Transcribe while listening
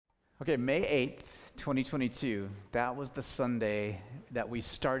Okay, May 8th, 2022, that was the Sunday that we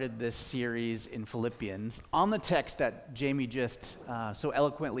started this series in Philippians on the text that Jamie just so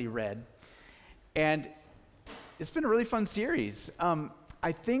eloquently read. And it's been a really fun series.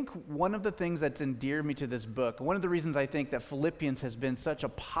 I think one of the things that's endeared me to this book, one of the reasons I think that Philippians has been such a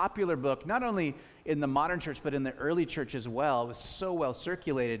popular book, not only in the modern church, but in the early church as well, it was so well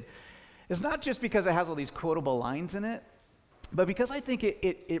circulated, is not just because it has all these quotable lines in it, but because I think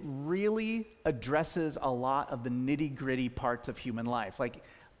it really addresses a lot of the nitty-gritty parts of human life, like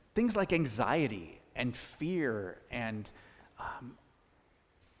things like anxiety and fear and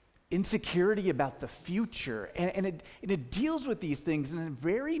insecurity about the future. And it deals with these things in a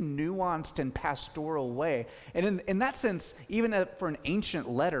very nuanced and pastoral way. And in that sense, even for an ancient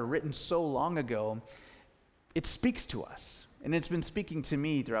letter written so long ago, it speaks to us. And it's been speaking to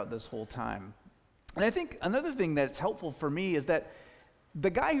me throughout this whole time. And I think another thing that's helpful for me is that the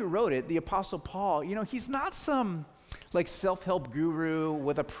guy who wrote it, the Apostle Paul, he's not some like self-help guru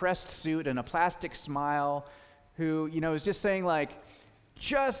with a pressed suit and a plastic smile who, is just saying like,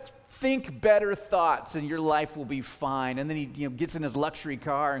 just think better thoughts and your life will be fine. And then he gets in his luxury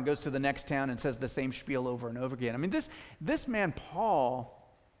car and goes to the next town and says the same spiel over and over again. I mean, this man,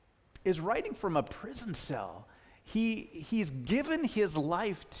 Paul, is writing from a prison cell. He's given his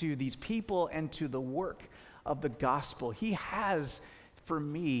life to these people and to the work of the gospel. He has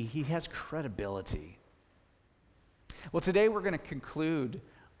credibility. Well, today we're going to conclude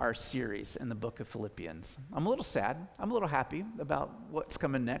our series in the book of Philippians. I'm a little sad. I'm a little happy about what's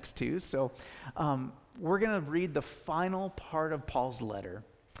coming next too. So we're going to read the final part of Paul's letter,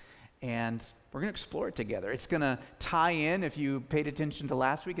 and we're going to explore it together. It's going to tie in, if you paid attention to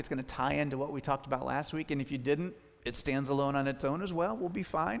last week, it's going to tie into what we talked about last week. And if you didn't, it stands alone on its own as well. We'll be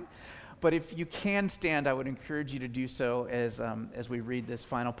fine. But if you can stand, I would encourage you to do so as we read this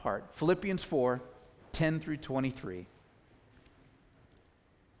final part. Philippians 4, 10 through 23.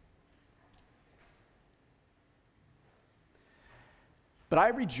 But I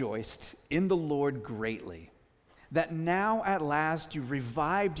rejoiced in the Lord greatly, that now at last you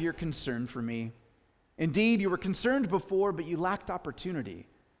revived your concern for me. Indeed, you were concerned before, but you lacked opportunity.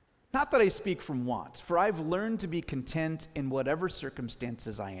 Not that I speak from want, for I've learned to be content in whatever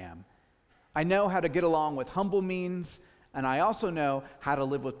circumstances I am. I know how to get along with humble means, and I also know how to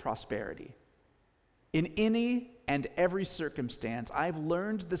live with prosperity. In any and every circumstance, I've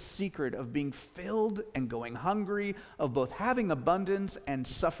learned the secret of being filled and going hungry, of both having abundance and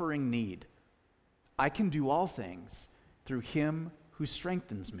suffering need. I can do all things through him who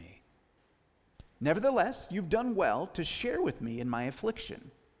strengthens me. Nevertheless, you've done well to share with me in my affliction.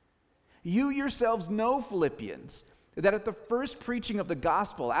 You yourselves know, Philippians, that at the first preaching of the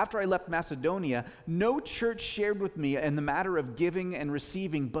gospel, after I left Macedonia, no church shared with me in the matter of giving and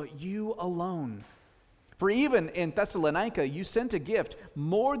receiving, but you alone. For even in Thessalonica, you sent a gift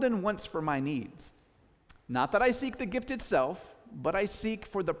more than once for my needs. Not that I seek the gift itself, but I seek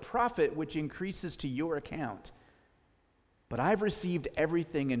for the profit which increases to your account. But I've received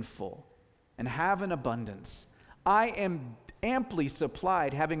everything in full and have an abundance. I am amply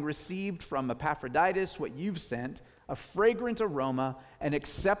supplied, having received from Epaphroditus what you've sent, a fragrant aroma, an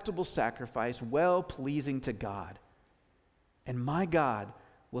acceptable sacrifice, well-pleasing to God. And my God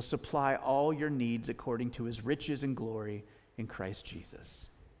will supply all your needs according to his riches and glory in Christ Jesus.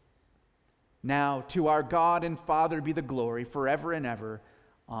 Now, to our God and Father be the glory forever and ever.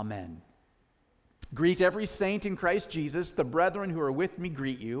 Amen. Greet every saint in Christ Jesus. The brethren who are with me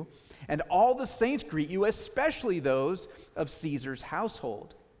greet you. And all the saints greet you, especially those of Caesar's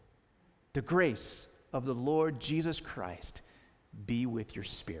household. The grace of the Lord Jesus Christ be with your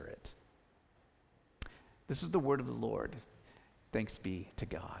spirit. This is the word of the Lord. Thanks be to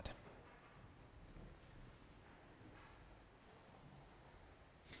God.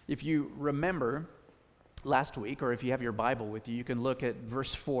 If you remember last week, or if you have your Bible with you, you can look at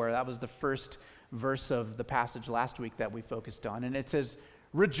verse 4. That was the first verse of the passage last week that we focused on. And it says,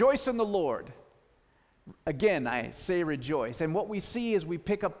 "Rejoice in the Lord." Again, I say rejoice. And what we see as we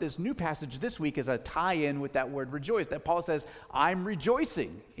pick up this new passage this week is a tie-in with that word rejoice, that Paul says, I'm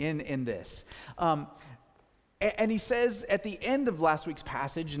rejoicing in this. And he says at the end of last week's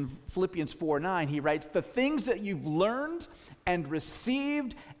passage in Philippians 4:9, he writes, the things that you've learned and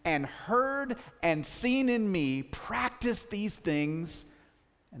received and heard and seen in me, practice these things,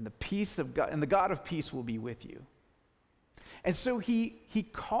 and the peace of God, and the God of peace will be with you. And so he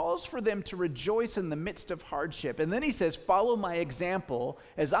calls for them to rejoice in the midst of hardship. And then he says, follow my example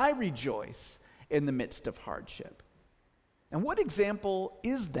as I rejoice in the midst of hardship. And what example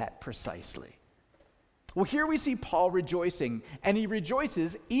is that precisely? Well, here we see Paul rejoicing, and he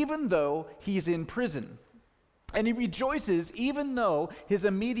rejoices even though he's in prison. And he rejoices even though his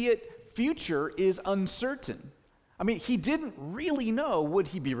immediate future is uncertain. I mean, he didn't really know, would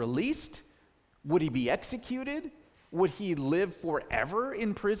he be released? Would he be executed? Would he live forever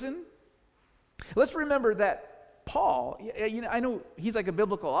in prison? Let's remember that Paul, I know he's like a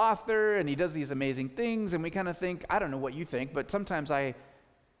biblical author and he does these amazing things, and we kind of think, I don't know what you think, but sometimes I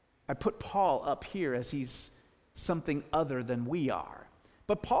put Paul up here as he's something other than we are.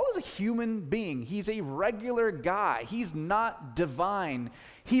 But Paul is a human being. He's a regular guy. He's not divine.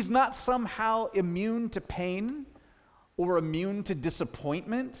 He's not somehow immune to pain or immune to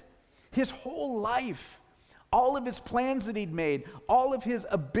disappointment. His whole life, all of his plans that he'd made, all of his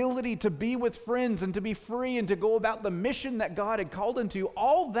ability to be with friends and to be free and to go about the mission that God had called him to,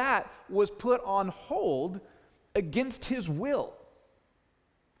 all that was put on hold against his will.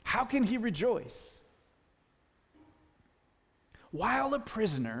 How can he rejoice? While a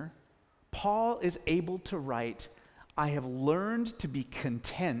prisoner, Paul is able to write, I have learned to be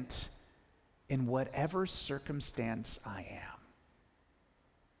content in whatever circumstance I am.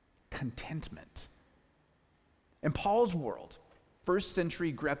 Contentment. In Paul's world, first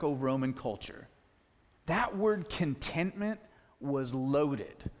century Greco-Roman culture, that word contentment was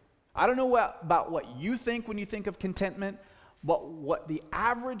loaded. I don't know about what you think when you think of contentment, but what the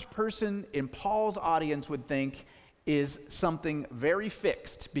average person in Paul's audience would think is something very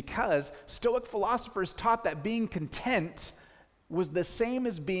fixed, because Stoic philosophers taught that being content was the same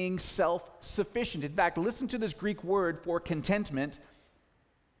as being self-sufficient. In fact, listen to this Greek word for contentment,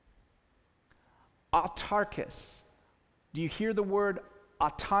 autarkos. Do you hear the word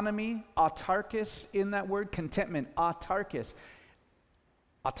autonomy, autarkos in that word? Contentment, autarkos.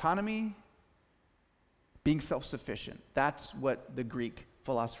 Autonomy, being self-sufficient. That's what the Greek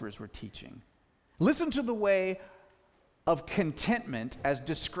philosophers were teaching. Listen to the way of contentment as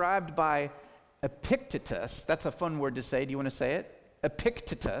described by Epictetus. That's a fun word to say. Do you want to say it?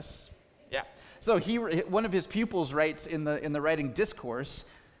 Epictetus. Yeah. So one of his pupils writes in the writing Discourse,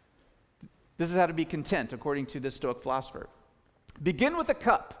 this is how to be content, according to this Stoic philosopher. Begin with a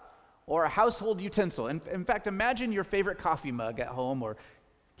cup or a household utensil. In fact, imagine your favorite coffee mug at home, or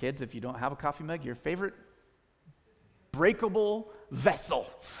kids, if you don't have a coffee mug, your favorite breakable vessel.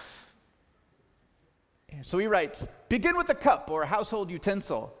 So he writes, begin with a cup or a household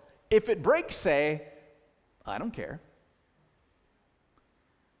utensil. If it breaks, say, I don't care.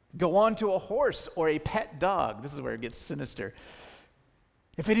 Go on to a horse or a pet dog. This is where it gets sinister.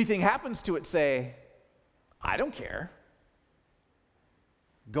 If anything happens to it, say, I don't care.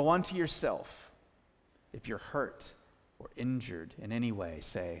 Go on to yourself. If you're hurt or injured in any way,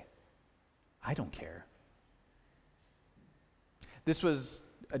 say, I don't care. This was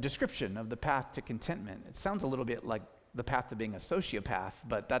a description of the path to contentment. It sounds a little bit like the path to being a sociopath,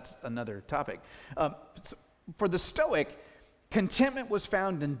 but that's another topic. For the Stoic, contentment was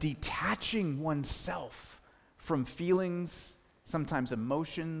found in detaching oneself from feelings, sometimes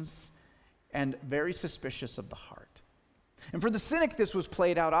emotions, and very suspicious of the heart. And for the Cynic, this was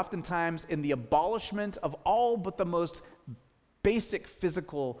played out oftentimes in the abolishment of all but the most basic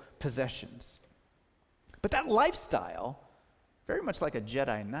physical possessions. But that lifestyle, very much like a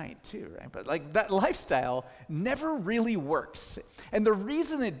Jedi Knight too, right? But like that lifestyle never really works. And the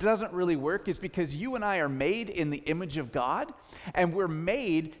reason it doesn't really work is because you and I are made in the image of God, and we're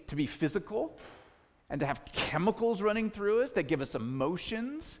made to be physical and to have chemicals running through us that give us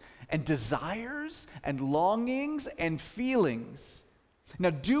emotions and desires and longings and feelings. Now,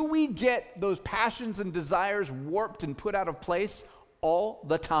 do we get those passions and desires warped and put out of place all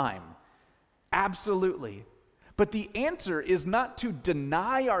the time? Absolutely. But the answer is not to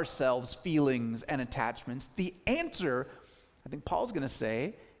deny ourselves feelings and attachments. The answer, I think Paul's going to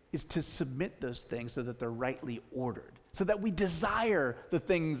say, is to submit those things so that they're rightly ordered, so that we desire the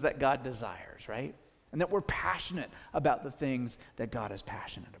things that God desires, right? And that we're passionate about the things that God is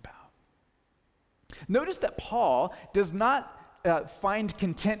passionate about. Notice that Paul does not find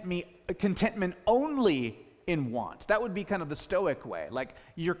contentment only in want. That would be kind of the Stoic way. Like,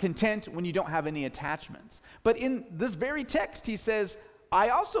 you're content when you don't have any attachments. But in this very text, he says, I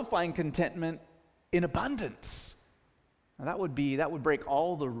also find contentment in abundance. Now that would break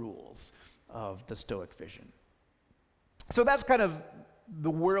all the rules of the Stoic vision. So that's kind of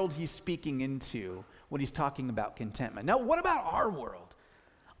the world he's speaking into when he's talking about contentment. Now, what about our world?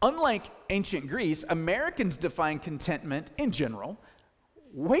 Unlike ancient Greece, Americans define contentment in general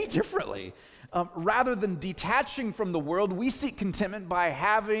way differently. Rather than detaching from the world, we seek contentment by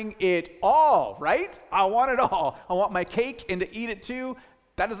having it all, right? I want it all. I want my cake and to eat it too.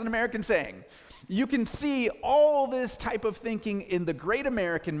 That is an American saying. You can see all this type of thinking in the great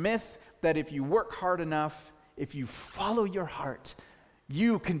American myth that if you work hard enough, if you follow your heart,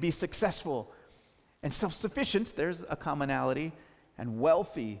 you can be successful and self-sufficient, there's a commonality, and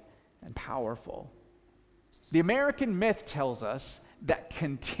wealthy and powerful. The American myth tells us that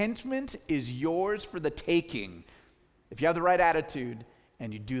contentment is yours for the taking if you have the right attitude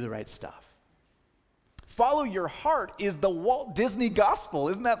and you do the right stuff. Follow your heart is the Walt Disney gospel.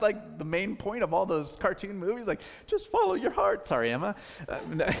 Isn't that like the main point of all those cartoon movies? Like, just follow your heart. Sorry, Emma.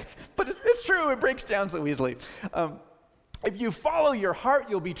 But it's true. It breaks down so easily. If you follow your heart,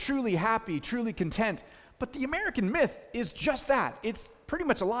 you'll be truly happy, truly content. But the American myth is just that. It's pretty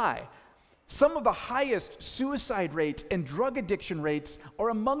much a lie. Some of the highest suicide rates and drug addiction rates are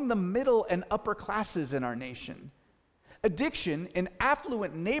among the middle and upper classes in our nation. Addiction in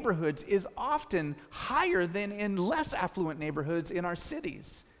affluent neighborhoods is often higher than in less affluent neighborhoods in our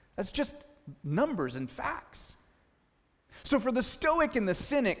cities. That's just numbers and facts. So for the Stoic and the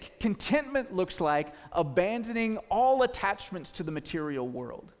Cynic, contentment looks like abandoning all attachments to the material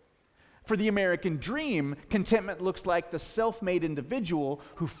world. For the American dream, contentment looks like the self-made individual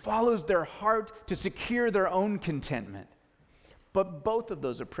who follows their heart to secure their own contentment. But both of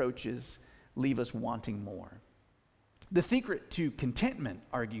those approaches leave us wanting more. The secret to contentment,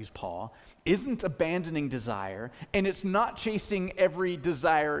 argues Paul, isn't abandoning desire, and it's not chasing every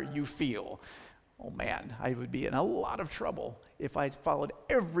desire you feel. Oh man, I would be in a lot of trouble if I followed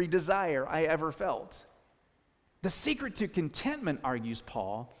every desire I ever felt. The secret to contentment, argues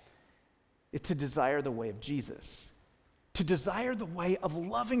Paul, is to desire the way of Jesus. To desire the way of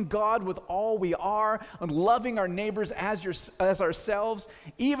loving God with all we are and loving our neighbors as ourselves,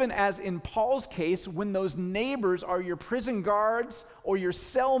 even as in Paul's case, when those neighbors are your prison guards or your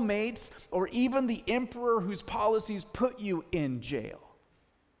cellmates or even the emperor whose policies put you in jail.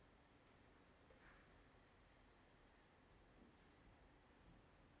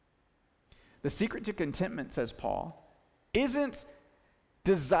 The secret to contentment, says Paul, isn't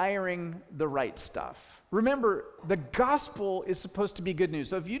desiring the right stuff. Remember, the gospel is supposed to be good news.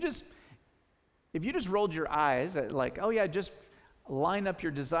 So if you just rolled your eyes at like, oh yeah, just line up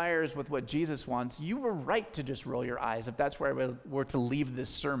your desires with what Jesus wants, you were right to just roll your eyes if that's where I were to leave this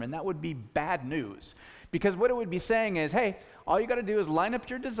sermon. That would be bad news. Because what it would be saying is, hey, all you got to do is line up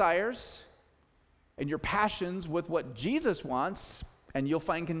your desires and your passions with what Jesus wants, and you'll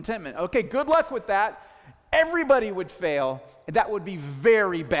find contentment. Okay, good luck with that. Everybody would fail. That would be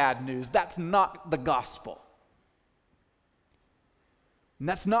very bad news. That's not the gospel. And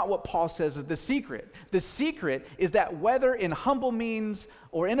that's not what Paul says is the secret. The secret is that whether in humble means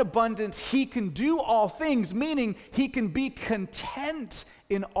or in abundance, he can do all things, meaning he can be content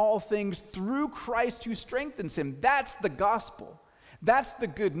in all things through Christ who strengthens him. That's the gospel. That's the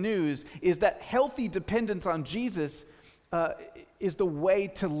good news, is that healthy dependence on Jesus is the way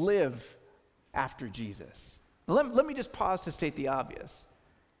to live after Jesus. Let me just pause to state the obvious.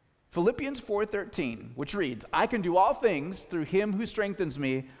 Philippians 4:13, which reads, I can do all things through him who strengthens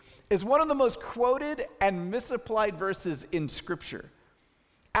me, is one of the most quoted and misapplied verses in Scripture.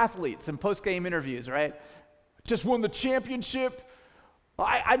 Athletes in post-game interviews, right? Just won the championship.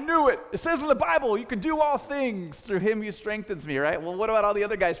 I knew it. It says in the Bible, you can do all things through him who strengthens me, right? Well, what about all the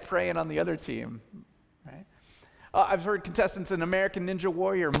other guys praying on the other team, right? I've heard contestants in American Ninja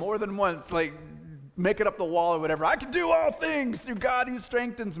Warrior more than once, like, make it up the wall or whatever. I can do all things through God who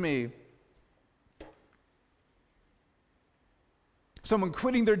strengthens me. Someone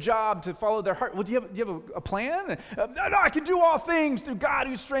quitting their job to follow their heart. Well, do you have a plan? No, I can do all things through God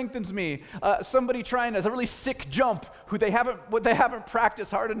who strengthens me. Somebody trying a really sick jump who they haven't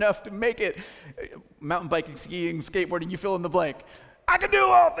practiced hard enough to make it. Mountain biking, skiing, skateboarding, you fill in the blank. I can do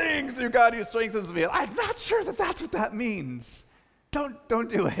all things through God who strengthens me. I'm not sure that that's what that means. Don't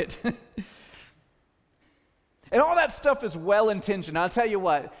do it. And all that stuff is well-intentioned. I'll tell you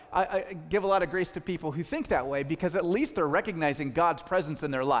what, I give a lot of grace to people who think that way because at least they're recognizing God's presence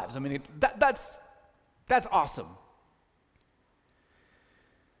in their lives. I mean, that's awesome.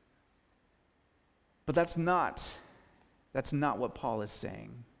 But that's not what Paul is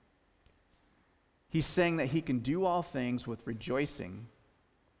saying. He's saying that he can do all things with rejoicing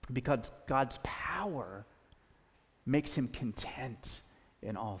because God's power makes him content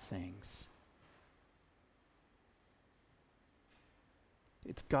in all things.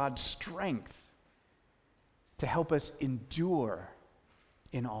 It's God's strength to help us endure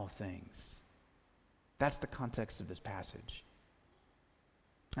in all things. That's the context of this passage.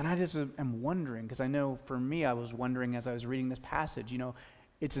 And I just am wondering, because I know for me, I was wondering as I was reading this passage,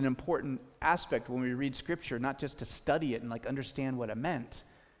 it's an important aspect when we read Scripture, not just to study it and understand what it meant,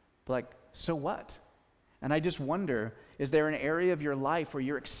 But like, so what? And I just wonder, is there an area of your life where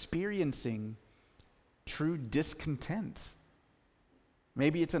you're experiencing true discontent?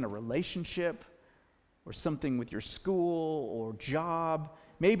 Maybe it's in a relationship or something with your school or job.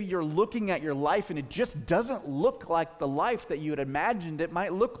 Maybe you're looking at your life and it just doesn't look like the life that you had imagined it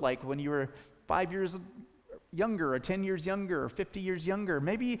might look like when you were 5 years younger or 10 years younger or 50 years younger.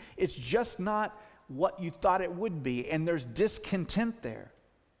 Maybe it's just not what you thought it would be, and there's discontent there.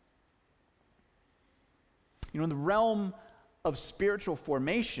 You know, in the realm of spiritual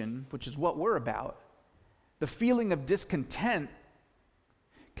formation, which is what we're about, the feeling of discontent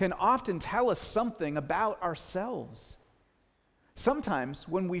can often tell us something about ourselves. Sometimes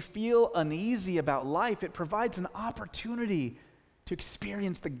when we feel uneasy about life, it provides an opportunity to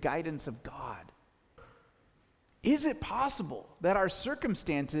experience the guidance of God. Is it possible that our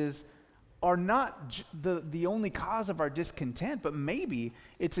circumstances are not the only cause of our discontent, but maybe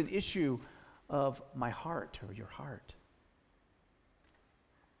it's an issue of my heart or your heart?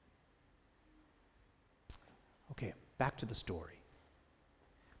 Okay, back to the story.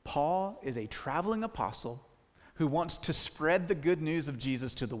 Paul is a traveling apostle who wants to spread the good news of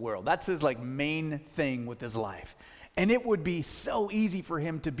Jesus to the world. That's his main thing with his life. And it would be so easy for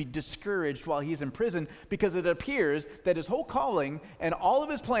him to be discouraged while he's in prison because it appears that his whole calling and all of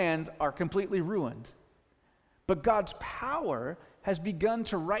his plans are completely ruined. But God's power has begun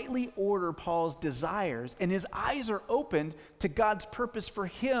to rightly order Paul's desires, and his eyes are opened to God's purpose for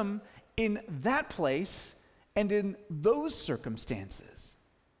him in that place and in those circumstances.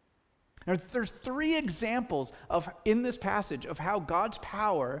 Now, there's 3 examples in this passage of how God's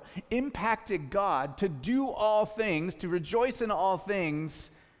power impacted God to do all things, to rejoice in all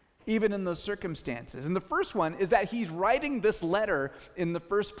things, even in those circumstances. And the first one is that he's writing this letter in the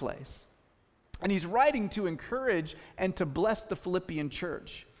first place. And he's writing to encourage and to bless the Philippian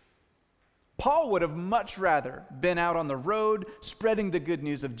church. Paul would have much rather been out on the road spreading the good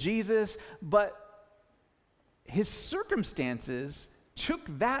news of Jesus, but his circumstances took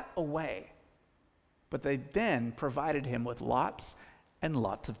that away. But they then provided him with lots and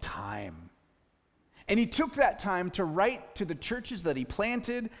lots of time. And he took that time to write to the churches that he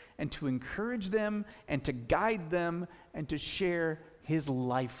planted and to encourage them and to guide them and to share his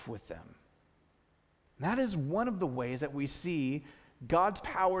life with them. And that is one of the ways that we see God's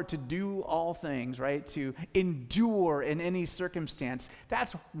power to do all things, right? To endure in any circumstance.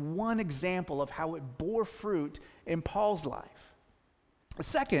 That's one example of how it bore fruit in Paul's life. The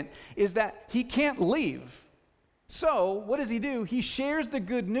second is that he can't leave. So what does he do? He shares the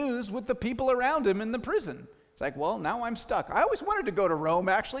good news with the people around him in the prison. It's like, well, now I'm stuck. I always wanted to go to Rome,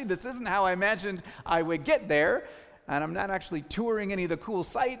 actually. This isn't how I imagined I would get there. And I'm not actually touring any of the cool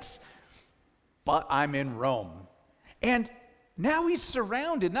sites, but I'm in Rome. And now he's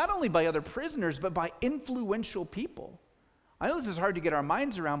surrounded not only by other prisoners, but by influential people. I know this is hard to get our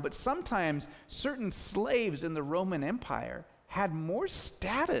minds around, but sometimes certain slaves in the Roman Empire had more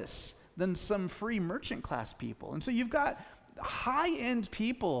status than some free merchant class people. And so you've got high-end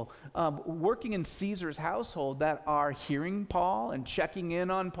people working in Caesar's household that are hearing Paul and checking in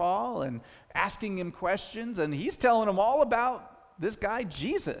on Paul and asking him questions, and he's telling them all about this guy,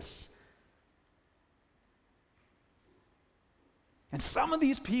 Jesus. And some of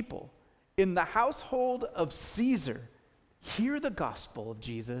these people in the household of Caesar hear the gospel of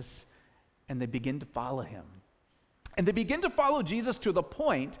Jesus, and they begin to follow him. And they begin to follow Jesus to the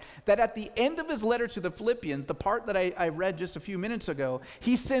point that at the end of his letter to the Philippians, the part that I read just a few minutes ago,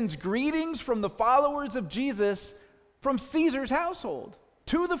 he sends greetings from the followers of Jesus from Caesar's household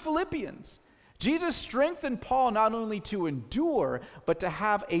to the Philippians. Jesus strengthened Paul not only to endure, but to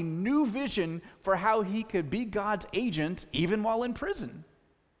have a new vision for how he could be God's agent even while in prison.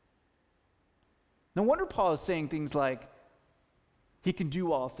 No wonder Paul is saying things like, he can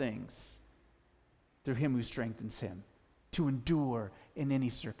do all things through him who strengthens him, to endure in any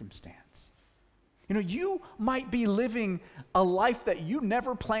circumstance. You know, you might be living a life that you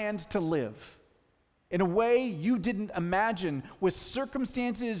never planned to live, in a way you didn't imagine, with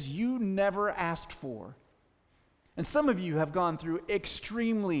circumstances you never asked for. And some of you have gone through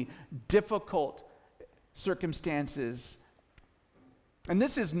extremely difficult circumstances. And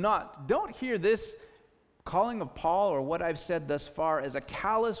this is not, don't hear this calling of Paul or what I've said thus far as a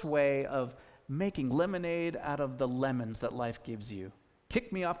callous way of making lemonade out of the lemons that life gives you.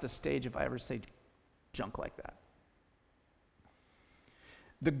 Kick me off the stage if I ever say junk like that.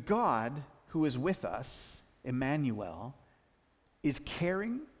 The God who is with us, Emmanuel, is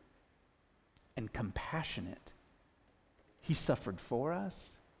caring and compassionate. He suffered for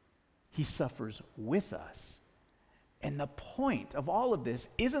us. He suffers with us. And the point of all of this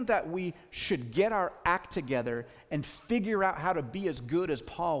isn't that we should get our act together and figure out how to be as good as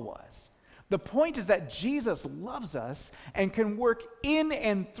Paul was. The point is that Jesus loves us and can work in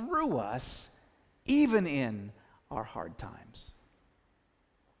and through us, even in our hard times.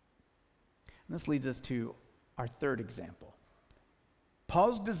 And this leads us to our third example.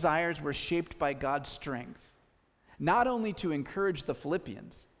 Paul's desires were shaped by God's strength, not only to encourage the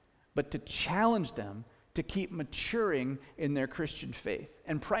Philippians, but to challenge them to keep maturing in their Christian faith.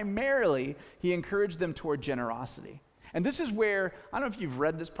 And primarily, he encouraged them toward generosity. And this is where, I don't know if you've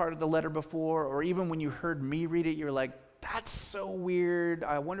read this part of the letter before, or even when you heard me read it, you're like, that's so weird.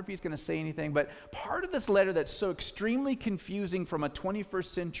 I wonder if he's going to say anything. But part of this letter that's so extremely confusing from a 21st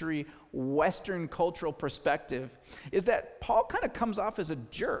century Western cultural perspective is that Paul kind of comes off as a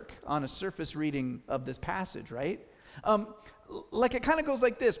jerk on a surface reading of this passage, right? Like it kind of goes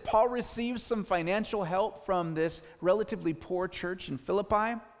like this. Paul receives some financial help from this relatively poor church in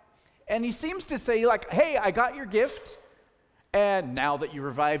Philippi. And he seems to say, like, hey, I got your gift. And now that you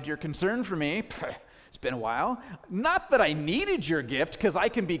revived your concern for me, it's been a while. Not that I needed your gift, because I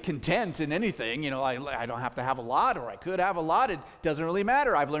can be content in anything. You know, I don't have to have a lot, or I could have a lot. It doesn't really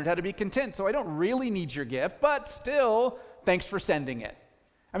matter. I've learned how to be content, so I don't really need your gift. But still, thanks for sending it.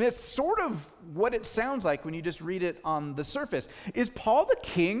 I mean, it's sort of what it sounds like when you just read it on the surface. Is Paul the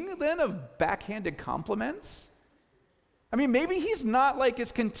king, then, of backhanded compliments? I mean, maybe he's not like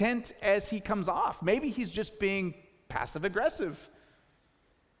as content as he comes off. Maybe he's just being passive-aggressive.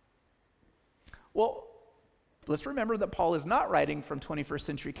 Well, let's remember that Paul is not writing from 21st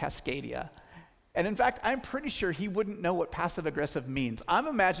century Cascadia. And in fact, I'm pretty sure he wouldn't know what passive-aggressive means. I'm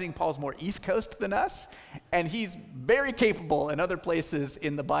imagining Paul's more East Coast than us, and he's very capable in other places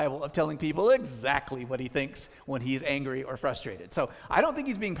in the Bible of telling people exactly what he thinks when he's angry or frustrated. So I don't think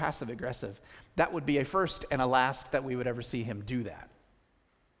he's being passive-aggressive. That would be a first and a last that we would ever see him do that.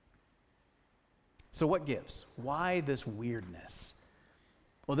 So what gives? Why this weirdness?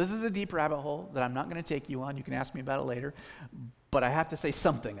 Well, this is a deep rabbit hole that I'm not going to take you on. You can ask me about it later. But I have to say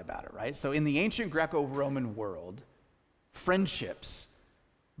something about it, right? So in the ancient Greco-Roman world, friendships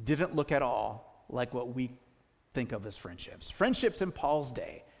didn't look at all like what we think of as friendships. Friendships in Paul's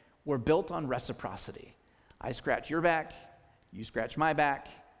day were built on reciprocity. I scratch your back, you scratch my back.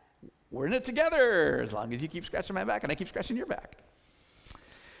 We're in it together as long as you keep scratching my back and I keep scratching your back.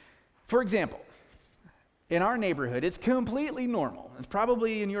 For example, in our neighborhood, it's completely normal. It's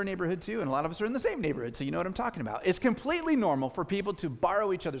probably in your neighborhood too, and a lot of us are in the same neighborhood, so you know what I'm talking about. It's completely normal for people to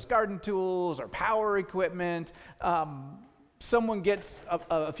borrow each other's garden tools or power equipment. Someone gets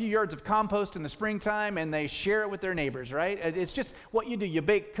a few yards of compost in the springtime and they share it with their neighbors, right? It's just what you do. You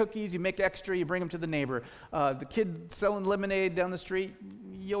bake cookies, you make extra, you bring them to the neighbor. The kid selling lemonade down the street,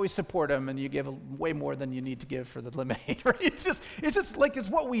 you always support them and you give way more than you need to give for the lemonade, right? It's just like it's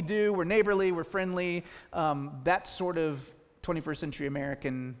what we do. We're neighborly, we're friendly. That sort of 21st century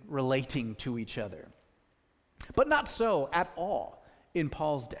American relating to each other. But not so at all in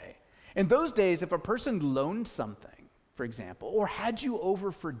Paul's day. In those days, if a person loaned something, for example, or had you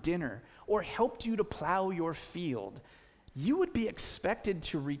over for dinner, or helped you to plow your field, you would be expected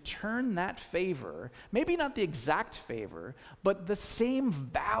to return that favor, maybe not the exact favor, but the same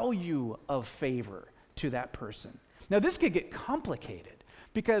value of favor to that person. Now, this could get complicated,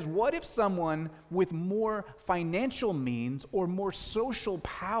 because what if someone with more financial means or more social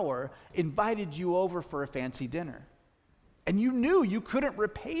power invited you over for a fancy dinner, and you knew you couldn't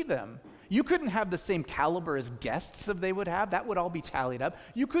repay them? You couldn't have the same caliber as guests that they would have. That would all be tallied up.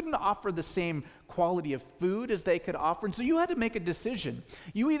 You couldn't offer the same quality of food as they could offer. And so you had to make a decision.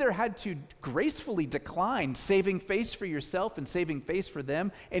 You either had to gracefully decline, saving face for yourself and saving face for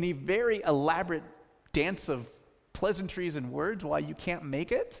them, in a very elaborate dance of pleasantries and words why you can't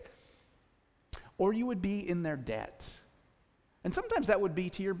make it, or you would be in their debt. And sometimes that would be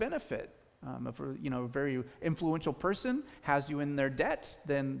to your benefit. If a very influential person has you in their debt,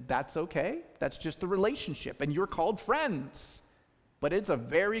 then that's okay. That's just the relationship, and you're called friends. But it's a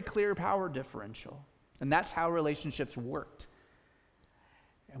very clear power differential, and that's how relationships worked.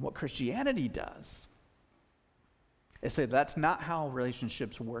 And what Christianity does is say that's not how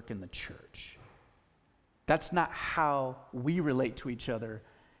relationships work in the church. That's not how we relate to each other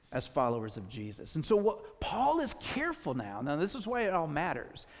as followers of Jesus. And so what Paul is careful now this is why it all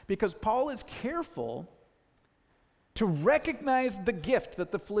matters, because Paul is careful to recognize the gift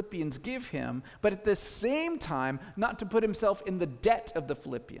that the Philippians give him, but at the same time, not to put himself in the debt of the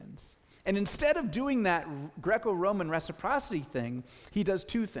Philippians. And instead of doing that Greco-Roman reciprocity thing, he does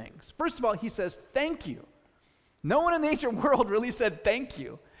two things. First of all, he says, thank you. No one in the ancient world really said thank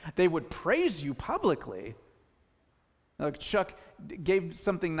you. They would praise you publicly, Like Chuck gave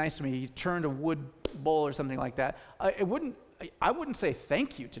something nice to me. He turned a wood bowl or something like that. I wouldn't say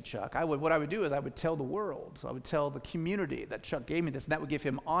thank you to Chuck. What I would do is I would tell the world. So I would tell the community that Chuck gave me this, and that would give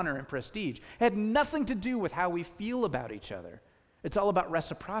him honor and prestige. It had nothing to do with how we feel about each other. It's all about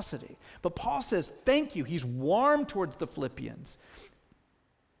reciprocity. But Paul says, thank you. He's warm towards the Philippians.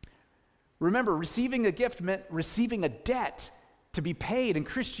 Remember, receiving a gift meant receiving a debt to be paid, and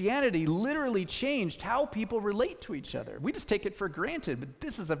Christianity literally changed how people relate to each other. We just take it for granted, but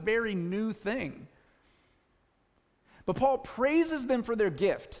this is a very new thing. But Paul praises them for their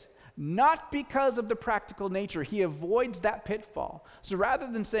gift, not because of the practical nature. He avoids that pitfall. So rather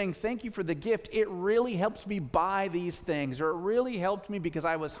than saying, thank you for the gift, it really helped me buy these things, or it really helped me because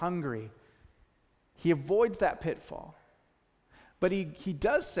I was hungry. He avoids that pitfall. But he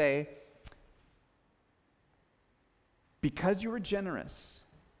does say, because you were generous,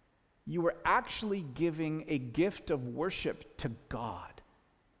 you were actually giving a gift of worship to God.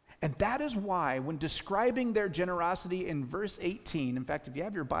 And that is why, when describing their generosity in verse 18, in fact, if you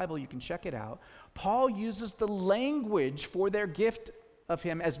have your Bible, you can check it out, Paul uses the language for their gift of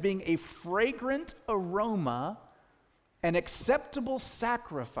him as being a fragrant aroma, an acceptable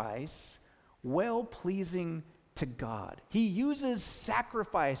sacrifice, well-pleasing to God. He uses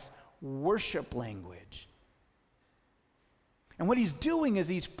sacrifice, worship language. And what he's doing is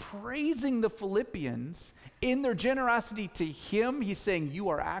he's praising the Philippians in their generosity to him. He's saying, you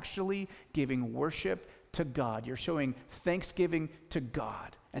are actually giving worship to God. You're showing thanksgiving to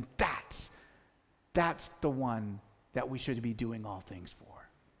God. And that's the one that we should be doing all things for.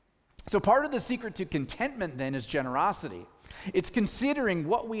 So part of the secret to contentment then is generosity. It's considering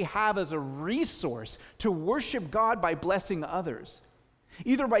what we have as a resource to worship God by blessing others.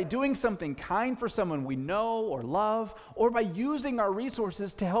 Either by doing something kind for someone we know or love, or by using our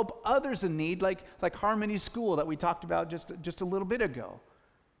resources to help others in need, like Harmony School that we talked about just a little bit ago.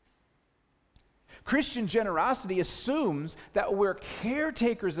 Christian generosity assumes that we're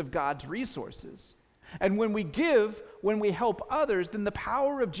caretakers of God's resources. And when we give, when we help others, then the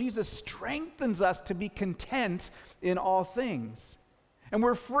power of Jesus strengthens us to be content in all things. And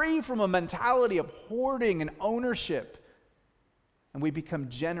we're free from a mentality of hoarding and ownership. And we become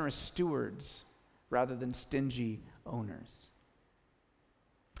generous stewards rather than stingy owners.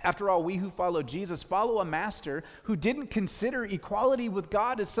 After all, we who follow Jesus follow a master who didn't consider equality with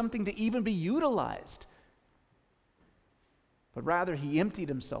God as something to even be utilized, but rather he emptied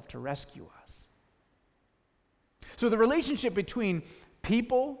himself to rescue us. So the relationship between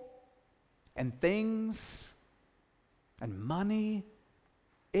people and things and money,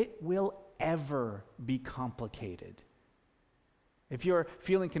 it will ever be complicated. If you're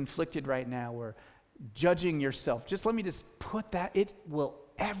feeling conflicted right now or judging yourself, let me put that, it will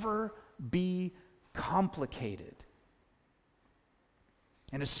ever be complicated.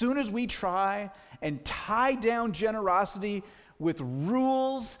 And as soon as we try and tie down generosity with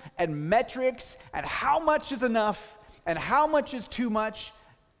rules and metrics and how much is enough and how much is too much,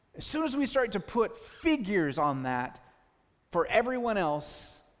 as soon as we start to put figures on that for everyone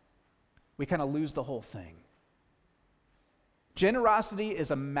else, we kind of lose the whole thing. Generosity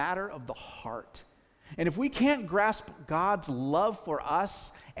is a matter of the heart. And if we can't grasp God's love for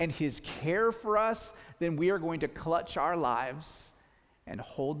us and his care for us, then we are going to clutch our lives and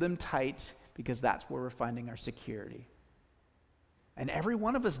hold them tight because that's where we're finding our security. And every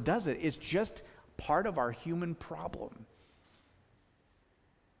one of us does it. It's just part of our human problem.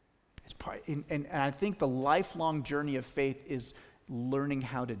 And I think the lifelong journey of faith is learning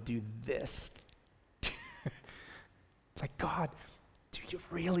how to do this. It's like, God, do you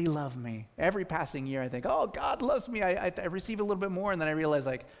really love me? Every passing year I think, oh, God loves me. I receive a little bit more, and then I realize,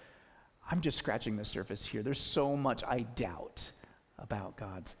 I'm just scratching the surface here. There's so much I doubt about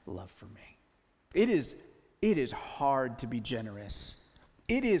God's love for me. It is hard to be generous.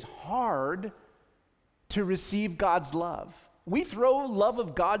 It is hard to receive God's love. We throw love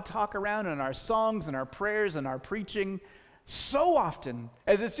of God talk around in our songs and our prayers and our preaching so often,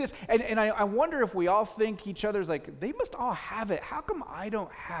 as it's just, and I wonder if we all think each other's they must all have it. How come I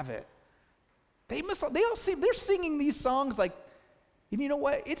don't have it? They're singing these songs and you know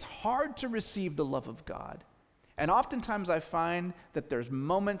what? It's hard to receive the love of God. And oftentimes I find that there's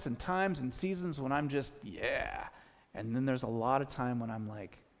moments and times and seasons when I'm just, yeah. And then there's a lot of time when I'm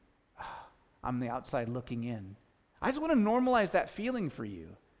I'm the outside looking in. I just want to normalize that feeling for you.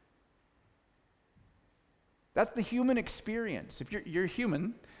 That's the human experience. If you're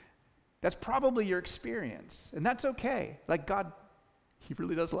human, that's probably your experience. And that's okay. God, he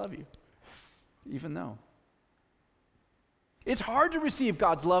really does love you, even though. It's hard to receive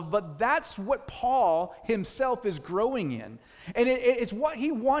God's love, but that's what Paul himself is growing in. And it's what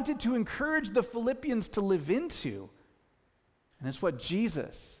he wanted to encourage the Philippians to live into. And it's what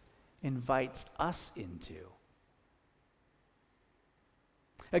Jesus invites us into.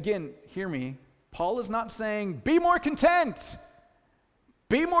 Again, hear me. Paul is not saying, be more content,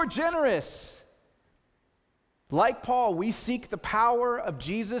 be more generous. Like Paul, we seek the power of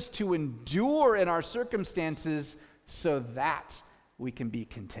Jesus to endure in our circumstances so that we can be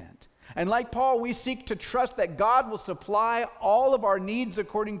content. And like Paul, we seek to trust that God will supply all of our needs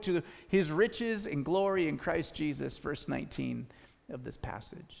according to his riches and glory in Christ Jesus, verse 19 of this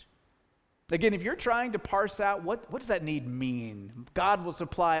passage. Again, if you're trying to parse out what does that need mean? God will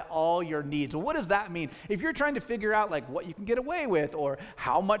supply all your needs. Well, what does that mean? If you're trying to figure out like what you can get away with or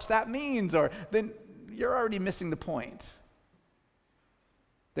how much that means, or then you're already missing the point.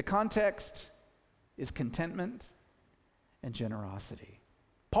 The context is contentment and generosity.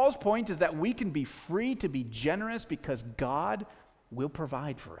 Paul's point is that we can be free to be generous because God will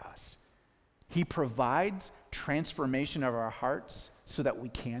provide for us. He provides transformation of our hearts so that we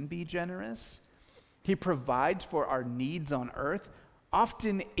can be generous. He provides for our needs on earth,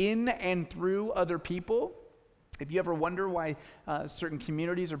 often in and through other people. If you ever wonder why certain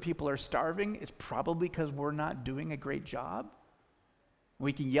communities or people are starving, it's probably because we're not doing a great job.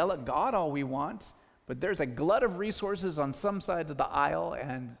 We can yell at God all we want, but there's a glut of resources on some sides of the aisle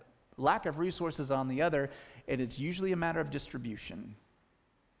and lack of resources on the other, and it's usually a matter of distribution.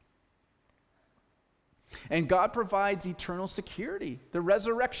 And God provides eternal security, the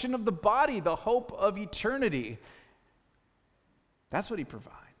resurrection of the body, the hope of eternity. That's what he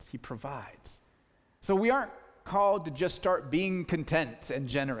provides. He provides. So we aren't called to just start being content and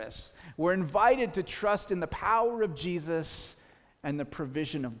generous. We're invited to trust in the power of Jesus and the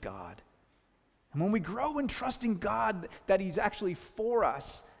provision of God. And when we grow in trusting God that he's actually for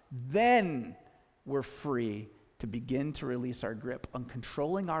us, then we're free to begin to release our grip on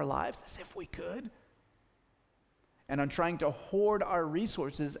controlling our lives as if we could, and on trying to hoard our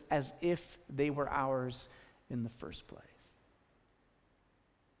resources as if they were ours in the first place.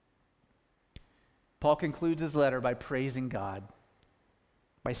 Paul concludes his letter by praising God,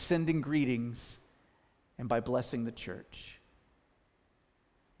 by sending greetings, and by blessing the church.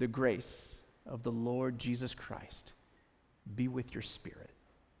 The grace of the Lord Jesus Christ be with your spirit.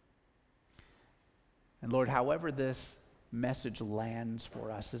 And Lord, however this message lands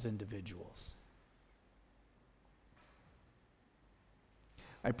for us as individuals,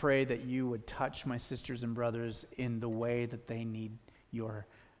 I pray that you would touch my sisters and brothers in the way that they need your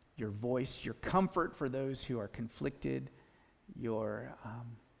voice, your comfort for those who are conflicted, your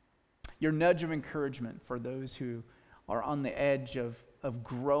nudge of encouragement for those who are on the edge of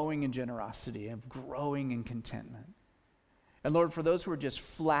growing in generosity, of growing in contentment. And Lord, for those who are just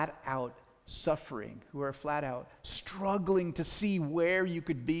flat out suffering, who are flat out struggling to see where you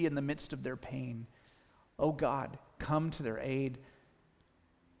could be in the midst of their pain, oh God, come to their aid.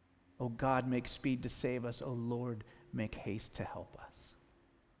 Oh God, make speed to save us. Oh Lord, make haste to help us.